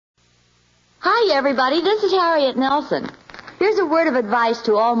Hi, everybody. This is Harriet Nelson. Here's a word of advice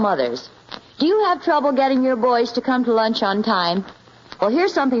to all mothers. Do you have trouble getting your boys to come to lunch on time? Well,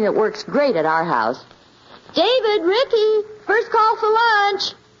 here's something that works great at our house. David, Ricky, first call for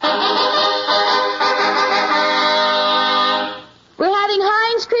lunch. We're having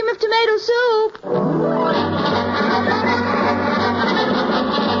Heinz cream of tomato soup.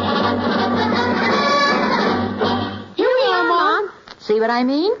 Here we are, Mom. See what I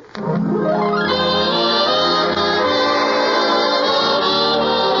mean?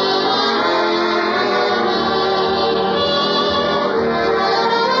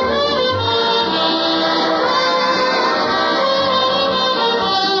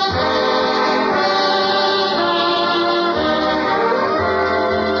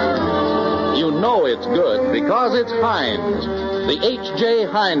 It's good because it's Heinz. The H.J.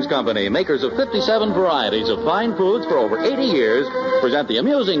 Heinz Company, makers of 57 varieties of fine foods for over 80 years, present the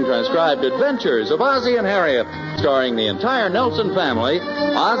amusing transcribed adventures of Ozzie and Harriet, starring the entire Nelson family,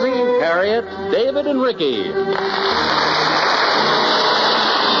 Ozzie, Harriet, David, and Ricky.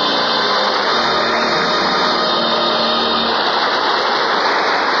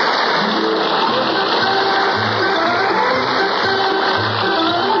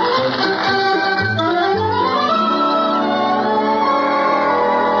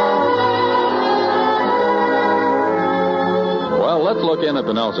 Let's look in at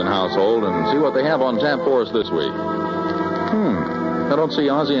the Nelson household and see what they have on tap for us this week. I don't see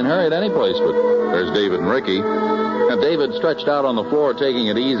Ozzie and Harriet anyplace, but there's David and Ricky. Now, David stretched out on the floor taking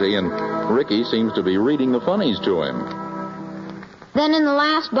it easy, and Ricky seems to be reading the funnies to him. Then in the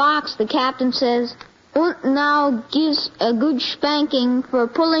last box, the captain says, "Und now gives a good spanking for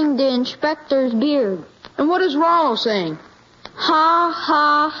pulling the inspector's beard." And what is Rollo saying? Ha,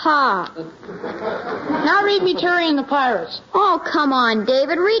 ha, ha. Now read me Terry and the Pirates. Oh, come on,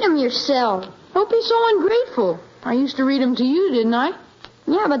 David. Read them yourself. Don't be so ungrateful. I used to read them to you, didn't I?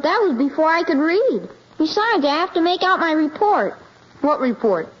 Yeah, but that was before I could read. Besides, I have to make out my report. What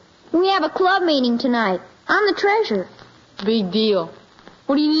report? We have a club meeting tonight. I'm the treasurer. Big deal.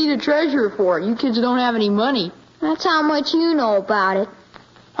 What do you need a treasurer for? You kids don't have any money. That's how much you know about it.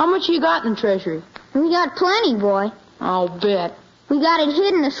 How much you got in the treasury? We got plenty, boy. I'll bet. We got it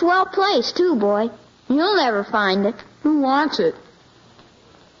hid in a swell place, too, boy. You'll never find it. Who wants it?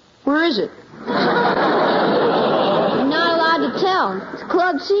 Where is it? You're not allowed to tell. It's a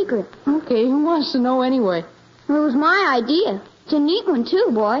club secret. Okay, who wants to know anyway? It was my idea. It's a neat one,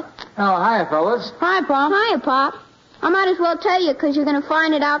 too, boy. Oh, hiya, fellas. Hi, Pop. Hiya, Pop. I might as well tell you because you're going to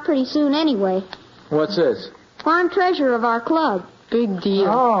find it out pretty soon anyway. What's this? Well, I'm treasurer of our club. Big deal.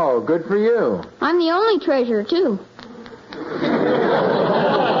 Oh, good for you. I'm the only treasurer, too.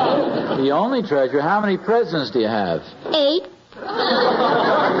 The only treasurer? How many presidents do you have? 8.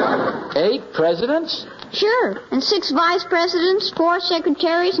 8 presidents? Sure. And 6 vice presidents, 4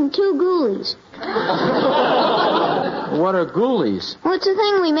 secretaries, and 2 ghoulies. What are ghoulies? Well, it's a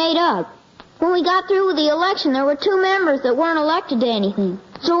thing we made up. When we got through with the election, there were 2 members that weren't elected to anything.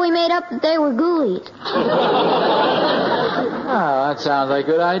 So we made up that they were ghoulies. Oh, that sounds like a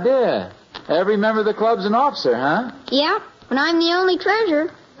good idea. Every member of the club's an officer, huh? Yeah, but I'm the only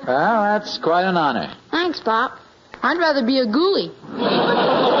treasurer. Well, that's quite an honor. Thanks, Pop. I'd rather be a ghoulie. I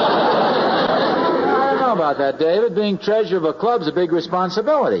don't know about that, David. Being treasurer of a club's a big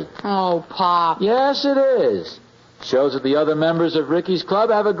responsibility. Oh, Pop. Yes, it is. Shows that the other members of Ricky's club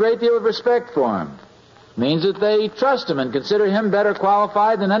have a great deal of respect for him. Means that they trust him and consider him better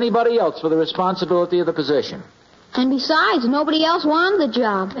qualified than anybody else for the responsibility of the position. And besides, nobody else wanted the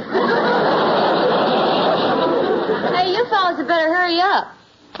job. Hey, you fellas had better hurry up.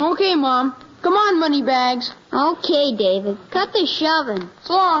 Okay, Mom. Come on, moneybags. Okay, David. Cut the shoving.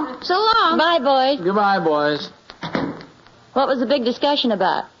 So long. So long. Bye, boys. Goodbye, boys. What was the big discussion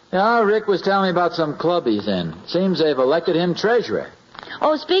about? Yeah, Rick was telling me about some club he's in. Seems they've elected him treasurer.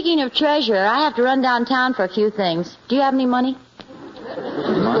 Oh, speaking of treasurer, I have to run downtown for a few things. Do you have any money?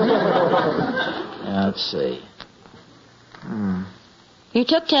 Money? Yeah, let's see. You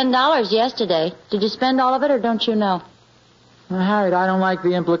took $10 yesterday. Did you spend all of it, or don't you know? Well, Harriet, I don't like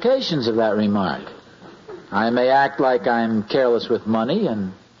the implications of that remark. I may act like I'm careless with money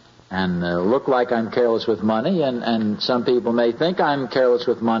and look like I'm careless with money, and some people may think I'm careless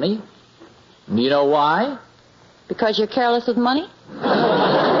with money. Do you know why? Because you're careless with money?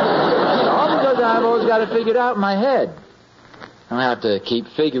 All because I've always got it figured out in my head. I don't have to keep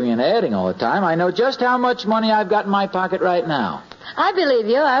figuring and adding all the time. I know just how much money I've got in my pocket right now. I believe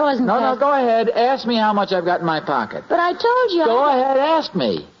you. I wasn't... No, go ahead. Ask me how much I've got in my pocket. But I told you... Go ahead, ask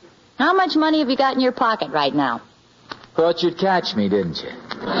me. How much money have you got in your pocket right now? Thought you'd catch me, didn't you?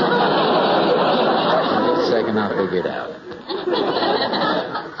 second, I'll figure it out.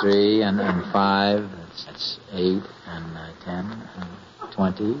 3 and 5, that's 8 and 10 and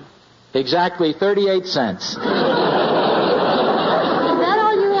 20. Exactly 38 cents. Is that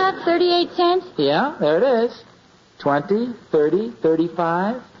all you have, 38 cents? Yeah, there it is. 20, 30,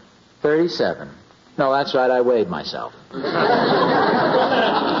 35, 37. No, that's right, I weighed myself.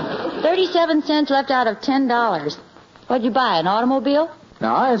 37 cents left out of $10. What'd you buy, an automobile?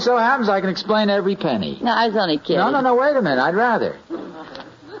 No, it so happens I can explain every penny. No, I was only kidding. No, wait a minute, I'd rather.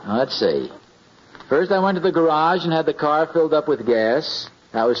 Now, let's see. First I went to the garage and had the car filled up with gas.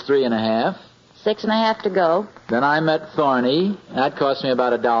 That was 3.50. 6.50 to go. Then I met Thorny. That cost me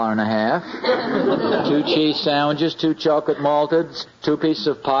about $1.50. 2 cheese sandwiches, 2 chocolate malteds, 2 pieces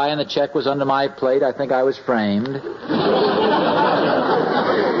of pie, and the check was under my plate. I think I was framed.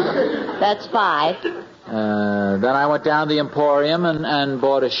 That's 5. Then I went down to the Emporium and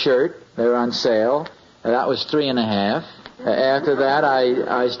bought a shirt. They were on sale. That was 3.50. After that,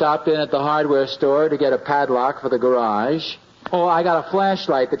 I stopped in at the hardware store to get a padlock for the garage. Oh, I got a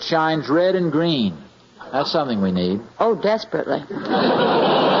flashlight that shines red and green. That's something we need. Oh, desperately.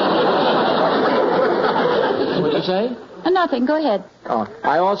 What'd you say? Nothing. Go ahead. Oh,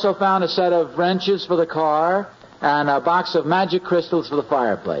 I also found a set of wrenches for the car and a box of magic crystals for the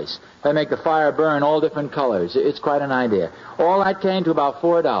fireplace. They make the fire burn all different colors. It's quite an idea. All that came to about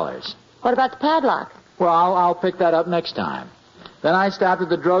 $4. What about the padlock? Well, I'll pick that up next time. Then I stopped at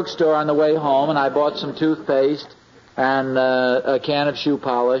the drugstore on the way home, and I bought some toothpaste and a can of shoe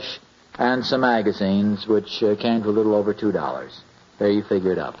polish and some magazines, which came to a little over $2. There, you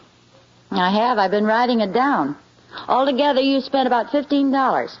figure it up. I have. I've been writing it down. Altogether, you spent about $15.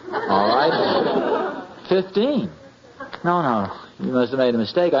 All right. 15? No. You must have made a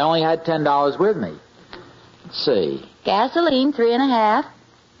mistake. I only had $10 with me. Let's see. Gasoline, 3.50.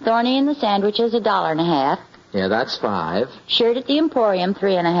 Thorny and the sandwiches, $1.50. Yeah, that's 5. Shirt at the Emporium,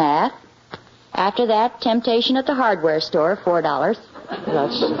 3.50. After that, temptation at the hardware store, $4.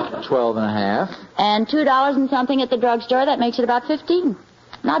 That's 12.50. And $2 and something at the drugstore. That makes it about 15.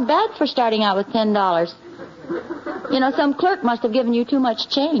 Not bad for starting out with $10. You know, some clerk must have given you too much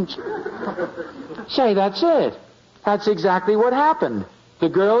change. Say, that's it. That's exactly what happened. The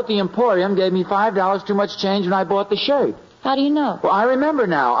girl at the Emporium gave me $5 too much change when I bought the shirt. How do you know? Well, I remember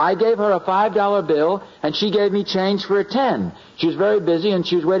now. I gave her a $5 bill, and she gave me change for a 10. She was very busy, and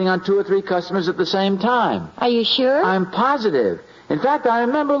she was waiting on 2 or 3 customers at the same time. Are you sure? I'm positive. In fact, I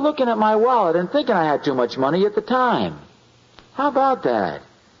remember looking at my wallet and thinking I had too much money at the time. How about that?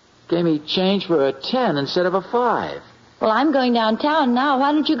 Gave me change for a 10 instead of a 5. Well, I'm going downtown now.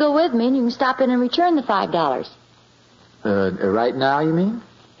 Why don't you go with me, and you can stop in and return the $5. Right now, you mean?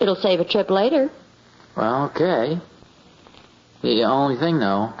 It'll save a trip later. Well, okay. The only thing,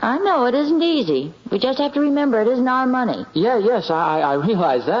 though... I know, it isn't easy. We just have to remember it isn't our money. Yes, I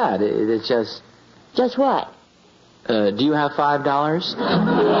realize that. It's just... Just what? Do you have $5?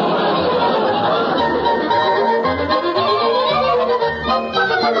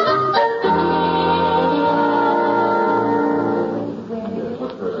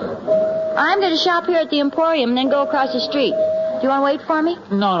 I'm going to shop here at the Emporium and then go across the street. Do you want to wait for me?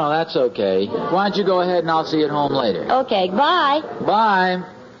 No, that's okay. Why don't you go ahead and I'll see you at home later. Okay, bye. Bye.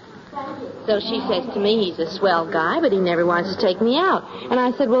 So she says to me, he's a swell guy, but he never wants to take me out. And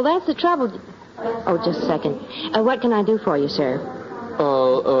I said, well, that's the trouble. Oh, just a second. What can I do for you, sir?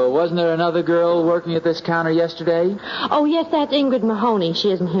 Wasn't there another girl working at this counter yesterday? Oh, yes, that's Ingrid Mahoney. She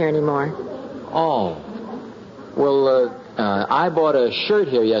isn't here anymore. Oh. Well, I bought a shirt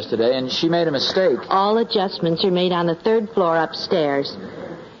here yesterday, and she made a mistake. All adjustments are made on the 3rd floor upstairs.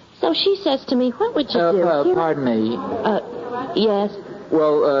 So she says to me, what would you do? Pardon me. Yes?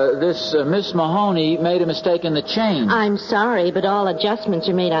 Well, this Miss Mahoney made a mistake in the change. I'm sorry, but all adjustments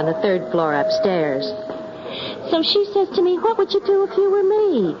are made on the 3rd floor upstairs. So she says to me, what would you do if you were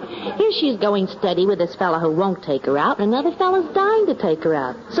me? Here she's going steady with this fella who won't take her out, and another fella's dying to take her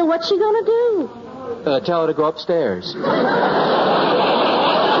out. So what's she going to do? Tell her to go upstairs.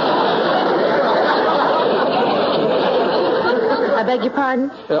 I beg your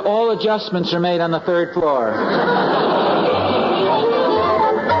pardon? All adjustments are made on the 3rd floor.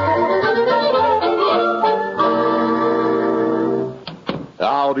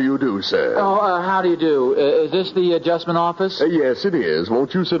 How do you do, sir? Oh, how do you do? Is this the adjustment office? Yes, it is.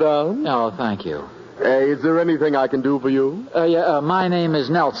 Won't you sit down? Oh, thank you. Is there anything I can do for you? My name is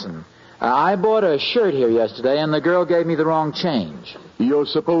Nelson. I bought a shirt here yesterday, and the girl gave me the wrong change. You're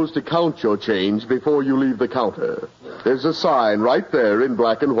supposed to count your change before you leave the counter. There's a sign right there in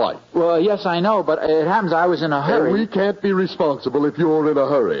black and white. Well, yes, I know, but it happens I was in a hurry. And we can't be responsible if you're in a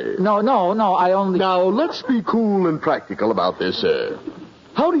hurry. No, I only... Now, let's be cool and practical about this, sir.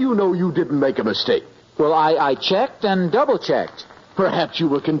 How do you know you didn't make a mistake? Well, I checked and double-checked. Perhaps you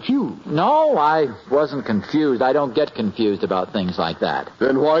were confused. No, I wasn't confused. I don't get confused about things like that.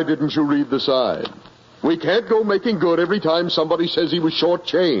 Then why didn't you read the sign? We can't go making good every time somebody says he was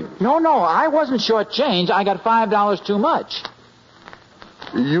short-changed. No, I wasn't short-changed. I got $5 too much.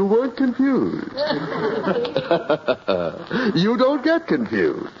 You weren't confused. You don't get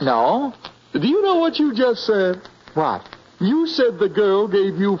confused. No. Do you know what you just said? What? You said the girl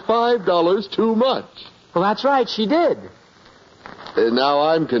gave you $5 too much. Well, that's right, she did. Now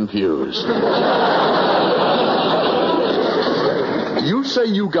I'm confused. You say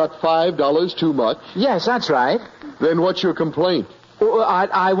you got $5 too much? Yes, that's right. Then what's your complaint? Well,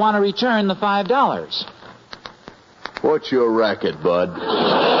 I want to return the $5. What's your racket, bud?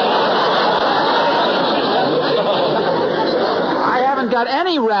 I haven't got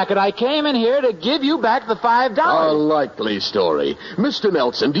any racket. I came in here to give you back the $5. A likely story. Mr.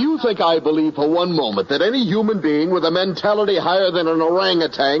 Nelson, do you think I believe for one moment that any human being with a mentality higher than an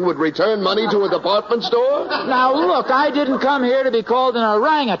orangutan would return money to a department store? Now, look, I didn't come here to be called an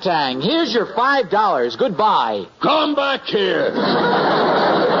orangutan. Here's your $5. Goodbye. Come back here.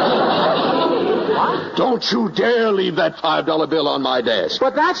 What? Don't you dare leave that $5 bill on my desk.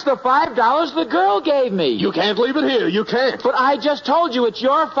 But that's the $5 the girl gave me. You can't leave it here. You can't. But I just told you it's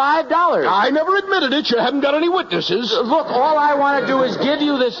your $5. I never admitted it. You haven't got any witnesses. Look, all I want to do is give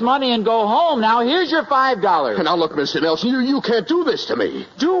you this money and go home. Now, here's your $5. Now, look, Mr. Nelson, you can't do this to me.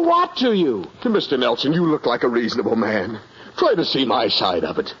 Do what to you? Mr. Nelson, you look like a reasonable man. Try to see my side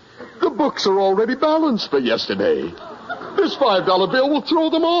of it. The books are already balanced for yesterday. This $5 bill will throw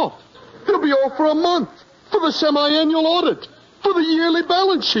them off. It'll be off for a month, for the semi-annual audit, for the yearly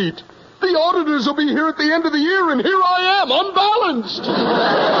balance sheet. The auditors will be here at the end of the year, and here I am, unbalanced.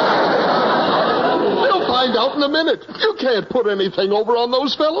 They'll find out in a minute. You can't put anything over on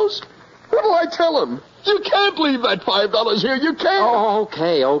those fellows. What'll I tell them? You can't leave that $5 here. You can't. Oh,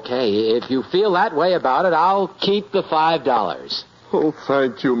 okay. If you feel that way about it, I'll keep the $5. Oh,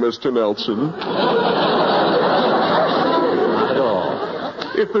 thank you, Mr. Nelson.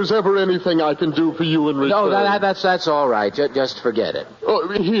 If there's ever anything I can do for you in return... No, that's all right. Just forget it. Oh,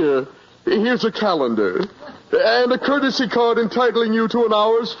 here's a calendar. And a courtesy card entitling you to an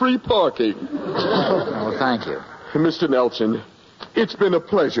hour's free parking. Oh, thank you. Mr. Nelson, it's been a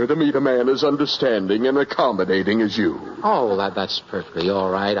pleasure to meet a man as understanding and accommodating as you. Oh, that's perfectly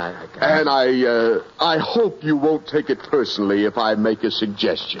all right. And I hope you won't take it personally if I make a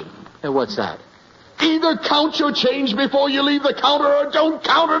suggestion. What's that? Either count your change before you leave the counter or don't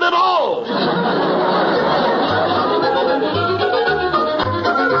count it at all.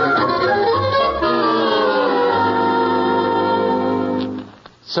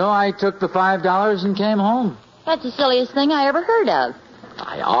 So I took the $5 and came home. That's the silliest thing I ever heard of.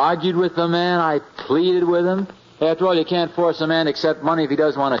 I argued with the man. I pleaded with him. After all, you can't force a man to accept money if he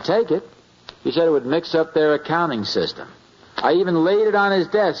doesn't want to take it. He said it would mix up their accounting system. I even laid it on his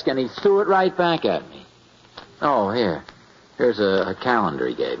desk, and he threw it right back at me. Oh, here's a calendar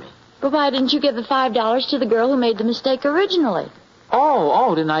he gave me. But why didn't you give the $5 to the girl who made the mistake originally?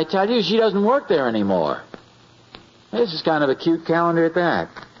 Oh, didn't I tell you? She doesn't work there anymore. This is kind of a cute calendar at that.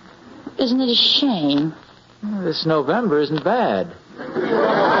 Isn't it a shame? This November isn't bad.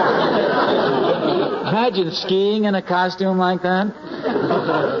 Imagine skiing in a costume like that.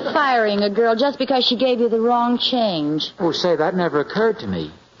 Firing a girl just because she gave you the wrong change. Oh, say, that never occurred to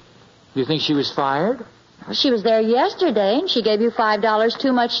me. You think she was fired? Well, she was there yesterday, and she gave you $5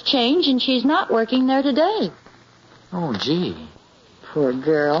 too much change, and she's not working there today. Oh, gee. Poor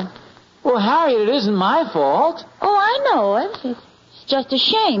girl. Well, Harriet, it isn't my fault. Oh, I know it. It's just a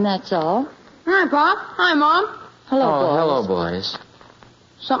shame, that's all. Hi, Pop. Hi, Mom. Hello, boys. Hello, boys.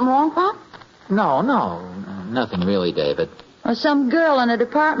 Something wrong, Pop? No, nothing really, David. Well, some girl in a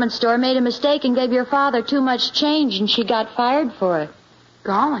department store made a mistake and gave your father too much change, and she got fired for it.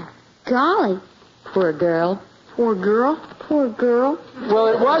 Golly. Poor girl. Poor girl. Well,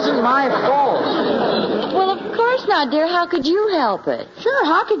 it wasn't my fault. Well, of course not, dear. How could you help it? Sure,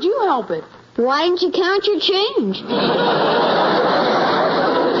 how could you help it? Why didn't you count your change?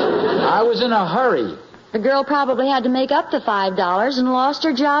 I was in a hurry. The girl probably had to make up the $5 and lost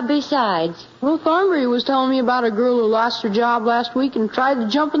her job besides. Well, Thornbury was telling me about a girl who lost her job last week and tried to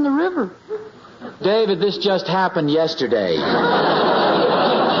jump in the river. David, this just happened yesterday.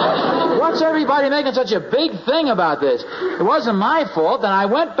 everybody making such a big thing about this? It wasn't my fault, and I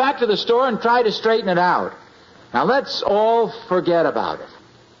went back to the store and tried to straighten it out. Now, let's all forget about it.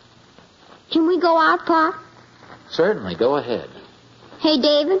 Can we go out, Pa? Certainly, go ahead. Hey,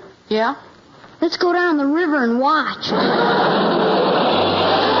 David, Yeah? let's go down the river and watch.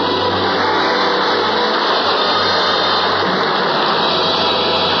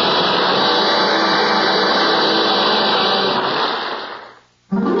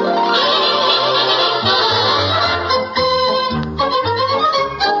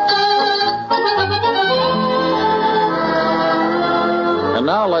 And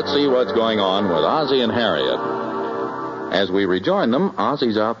now let's see what's going on with Ozzie and Harriet. As we rejoin them,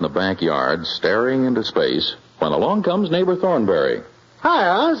 Ozzie's out in the backyard, staring into space, when along comes neighbor Thornberry. Hi,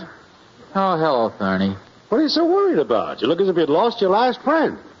 Oz. Oh, hello, Thorny. What are you so worried about? You look as if you'd lost your last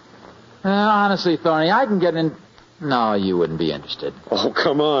friend. Honestly, Thorny, I can get in... No, you wouldn't be interested. Oh,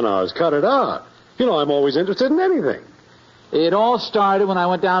 come on, Oz. Cut it out. You know I'm always interested in anything. It all started when I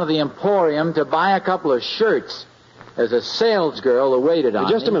went down to the Emporium to buy a couple of shirts. There's a salesgirl who waited on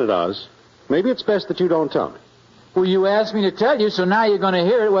me. Just a minute, Oz. Maybe it's best that you don't tell me. Well, you asked me to tell you, so now you're going to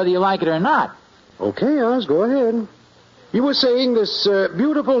hear it whether you like it or not. Okay, Oz, go ahead. You were saying this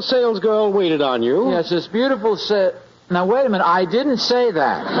beautiful salesgirl waited on you. Yes, this beautiful Now, wait a minute. I didn't say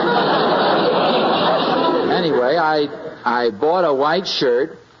that. Anyway, I bought a white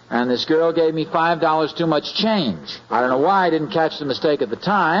shirt, and this girl gave me $5 too much change. I don't know why I didn't catch the mistake at the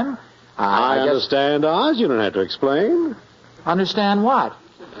time. I understand, Oz. You don't have to explain. Understand what?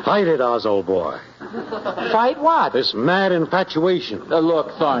 Fight it, Oz, old boy. Fight what? This mad infatuation.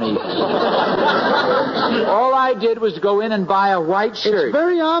 Look, Thorny. All I did was go in and buy a white shirt. It's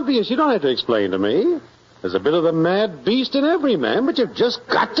very obvious. You don't have to explain to me. There's a bit of the mad beast in every man, but you've just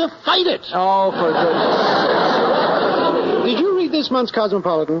got to fight it. Oh, for goodness. Did you read this month's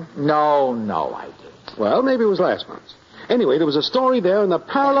Cosmopolitan? No, I didn't. Well, maybe it was last month's. Anyway, there was a story there, and the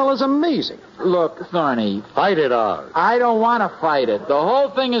parallel is amazing. Look, Thorny. Fight it, Oz. I don't want to fight it. The whole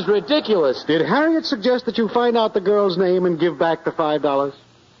thing is ridiculous. Did Harriet suggest that you find out the girl's name and give back the $5?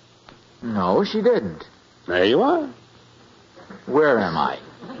 No, she didn't. There you are. Where am I?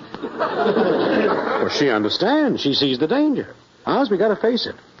 Well, she understands. She sees the danger. Oz, we got to face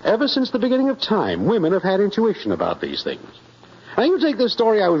it. Ever since the beginning of time, women have had intuition about these things. Now, you take this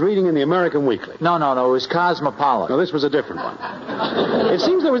story I was reading in the American Weekly. No, it was Cosmopolitan. No, this was a different one. It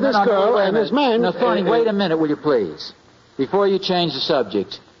seems there was this girl and this man... Now, Thorny, wait a minute, will you please? Before you change the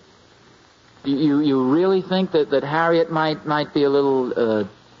subject, you really think that Harriet might be a little,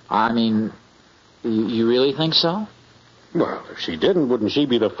 you really think so? Well, if she didn't, wouldn't she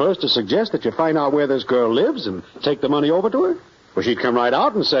be the first to suggest that you find out where this girl lives and take the money over to her? Well, she'd come right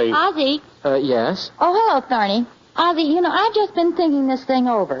out and say... Ozzie. Yes? Oh, hello, Thorny. Ozzie, I've just been thinking this thing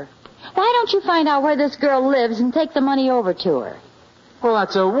over. Why don't you find out where this girl lives and take the money over to her? Well,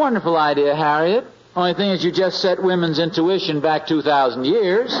 that's a wonderful idea, Harriet. Only thing is you just set women's intuition back 2,000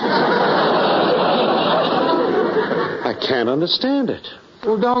 years. I can't understand it.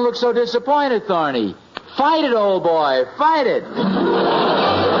 Well, don't look so disappointed, Thorny. Fight it, old boy. Fight it.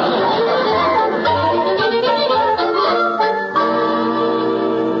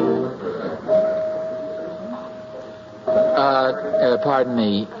 Pardon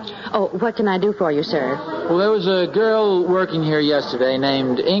me. Oh, what can I do for you, sir? Well, there was a girl working here yesterday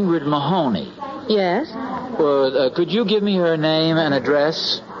named Ingrid Mahoney. Yes? Well, could you give me her name and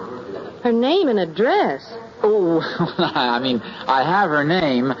address? Her name and address? Oh, I have her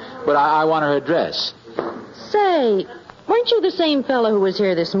name, but I want her address. Say, weren't you the same fellow who was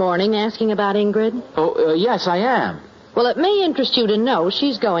here this morning asking about Ingrid? Oh, yes, I am. Well, it may interest you to know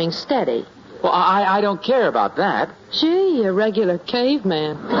she's going steady. Well, I don't care about that. Gee, a regular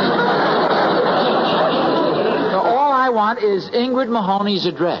caveman. All I want is Ingrid Mahoney's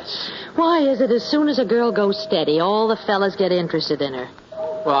address. Why is it as soon as a girl goes steady, all the fellas get interested in her?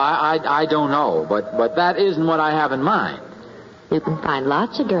 Well, I don't know, but that isn't what I have in mind. You can find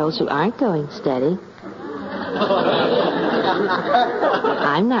lots of girls who aren't going steady.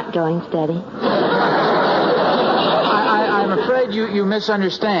 I'm not going steady. I'm afraid you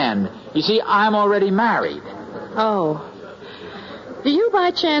misunderstand. You see, I'm already married. Oh. Do you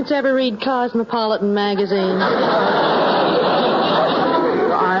by chance ever read Cosmopolitan magazine?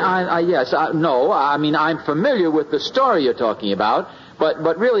 Yes. No, I'm familiar with the story you're talking about,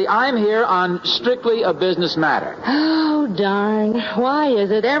 but really, I'm here on strictly a business matter. Oh, darn. Why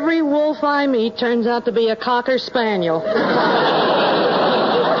is it every wolf I meet turns out to be a Cocker Spaniel?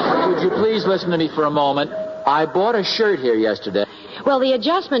 Would you please listen to me for a moment? I bought a shirt here yesterday. Well, the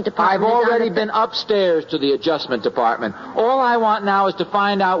adjustment department I've is on already the- been upstairs to the adjustment department. All I want now is to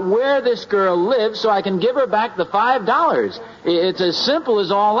find out where this girl lives so I can give her back the $5. It's as simple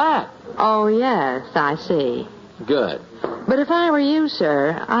as all that. Oh, yes, I see. Good. But if I were you,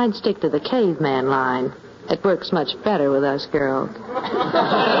 sir, I'd stick to the caveman line. It works much better with us girls.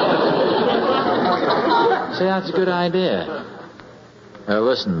 See, that's a good idea.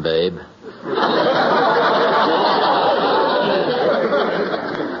 Listen, babe.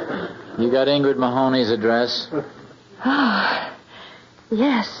 You got Ingrid Mahoney's address? Oh,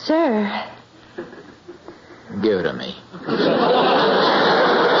 yes, sir. Give it to me.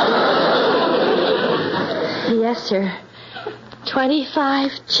 Yes, sir.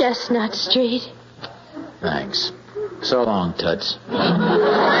 25 Chestnut Street. Thanks. So long, Toots.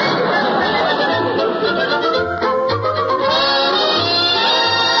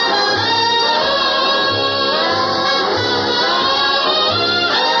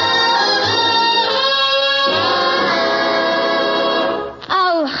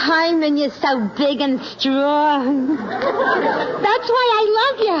 Hyman, you're so big and strong. That's why I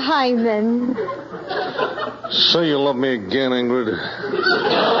love you, Hyman. Say you love me again, Ingrid.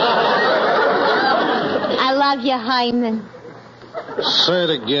 I love you, Hyman. Say it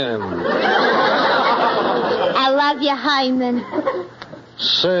again. I love you, Hyman.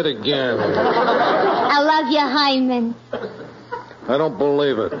 Say it again. I love you, Hyman. I don't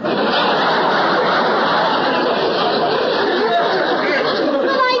believe it.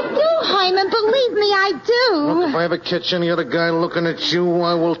 Believe me, I do. Look, if I ever catch any other guy looking at you,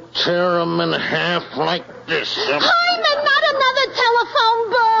 I will tear him in half like this. Hyman, not another telephone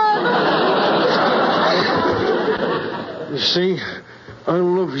book. You see, I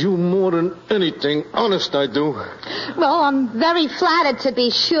love you more than anything. Honest, I do. Well, I'm very flattered to be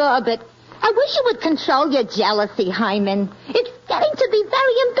sure, but I wish you would control your jealousy, Hyman. It's getting to be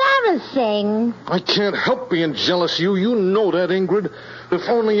very embarrassing. I can't help being jealous of you. You know that, Ingrid. If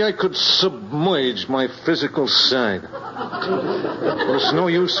only I could submerge my physical side. But it's no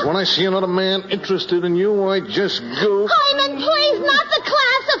use. When I see another man interested in you, I just go... Hyman, please, not the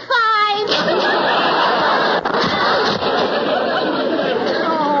classified.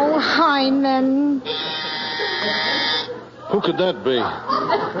 Oh, Hyman. Who could that be?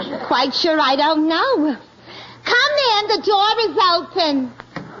 Quite sure I don't know. Come in, the door is open.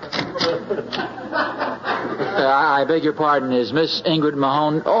 I beg your pardon. Is Miss Ingrid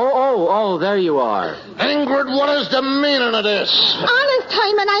Mahone... Oh, there you are. Ingrid, what is the meaning of this? Honest,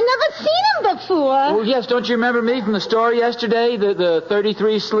 Hyman, I never seen him before. Oh, yes, don't you remember me from the store yesterday? The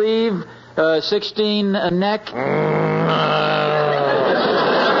 33 sleeve, 16 neck?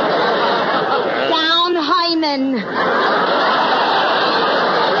 Down, Hyman.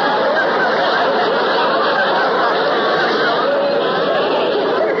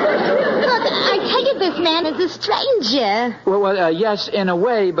 This man is a stranger. Well, yes, in a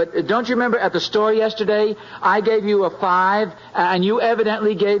way, but don't you remember at the store yesterday, I gave you a $5, and you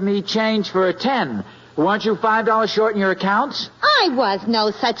evidently gave me change for a $10. Weren't you $5 short in your accounts? I was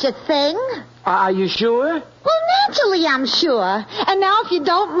no such a thing. Are you sure? Well, naturally I'm sure. And now, if you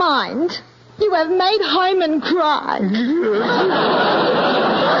don't mind, you have made Hyman cry.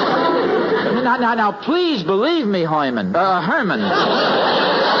 Now, please believe me, Herman.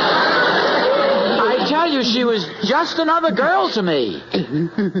 I tell you, she was just another girl to me.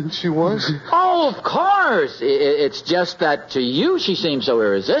 She was? Oh, of course. It's just that to you she seems so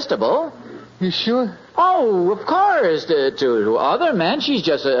irresistible. You sure? Oh, of course. To other men, she's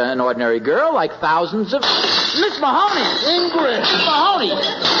just an ordinary girl like thousands of... Miss Mahoney! Ingrid! Miss Mahoney!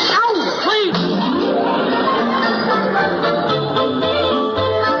 Ow, please!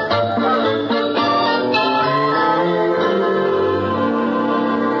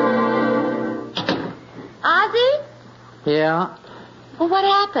 Ozzie? Yeah? Well, what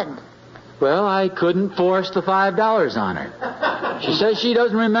happened? Well, I couldn't force the $5 on her. She says she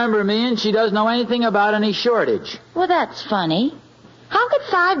doesn't remember me and she doesn't know anything about any shortage. Well, that's funny. How could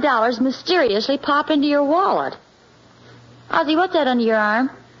 $5 mysteriously pop into your wallet? Ozzie, what's that under your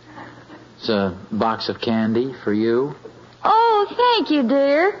arm? It's a box of candy for you. Oh, thank you,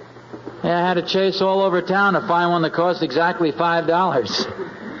 dear. Yeah, I had to chase all over town to find one that cost exactly $5.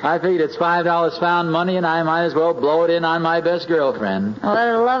 I figured it's $5 found money, and I might as well blow it in on my best girlfriend. Oh, what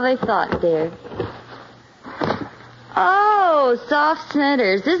a lovely thought, dear. Oh, soft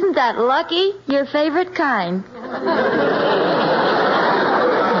centers. Isn't that lucky? Your favorite kind.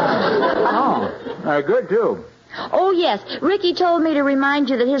 Oh, they're good, too. Oh, yes. Ricky told me to remind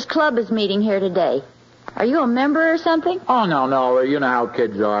you that his club is meeting here today. Are you a member or something? Oh, no. You know how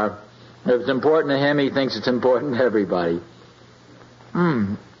kids are. If it's important to him, he thinks it's important to everybody.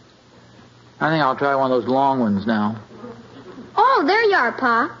 I think I'll try one of those long ones now. Oh, there you are,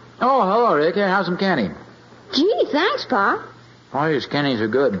 Pa. Oh, hello, Rick. Here, have some candy. Gee, thanks, Pa. Oh, these candies are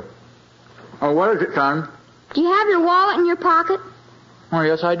good. Oh, what is it, son? Do you have your wallet in your pocket? Oh,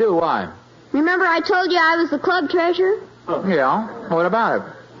 yes, I do. Why? Remember I told you I was the club treasurer? Yeah. What about it?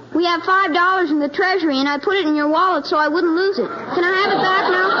 We have $5 in the treasury, and I put it in your wallet so I wouldn't lose it. Can I have it back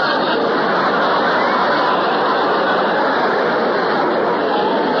now?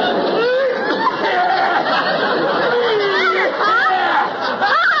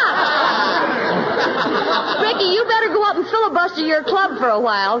 You better go up and filibuster your club for a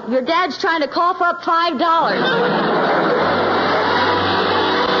while. Your dad's trying to cough up $5.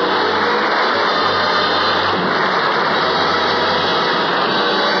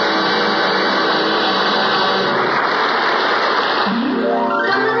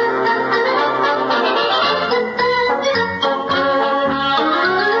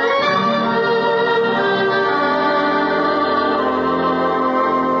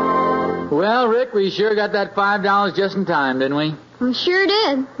 Well, Rick, we sure got that $5 just in time, didn't we? We sure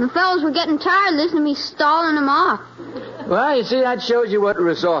did. The fellows were getting tired listening to me stalling them off. Well, you see, that shows you what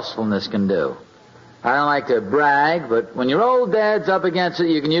resourcefulness can do. I don't like to brag, but when your old dad's up against it,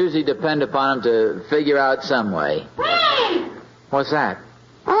 you can usually depend upon him to figure out some way. Hey! What's that?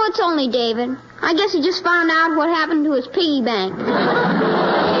 Oh, it's only David. I guess he just found out what happened to his piggy bank.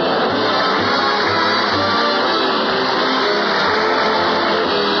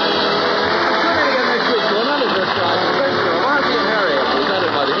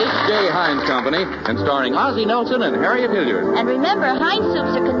 Heinz Company, and starring Ozzie Nelson and Harriet Hilliard. And remember, Heinz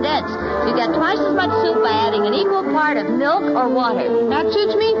soups are condensed. You get twice as much soup by adding an equal part of milk or water. That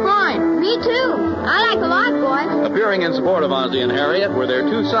suits me fine. Me too. I like a lot, boy. Appearing in support of Ozzie and Harriet were their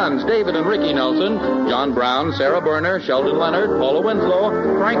two sons, David and Ricky Nelson, John Brown, Sarah Berner, Sheldon Leonard, Paula Winslow,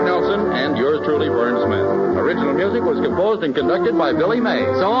 Frank Nelson, and yours truly, Vern Smith. Original music was composed and conducted by Billy May.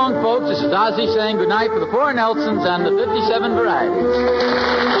 So long, folks. This is Ozzie saying goodnight for the 4 Nelsons and the 57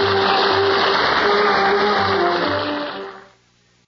 varieties.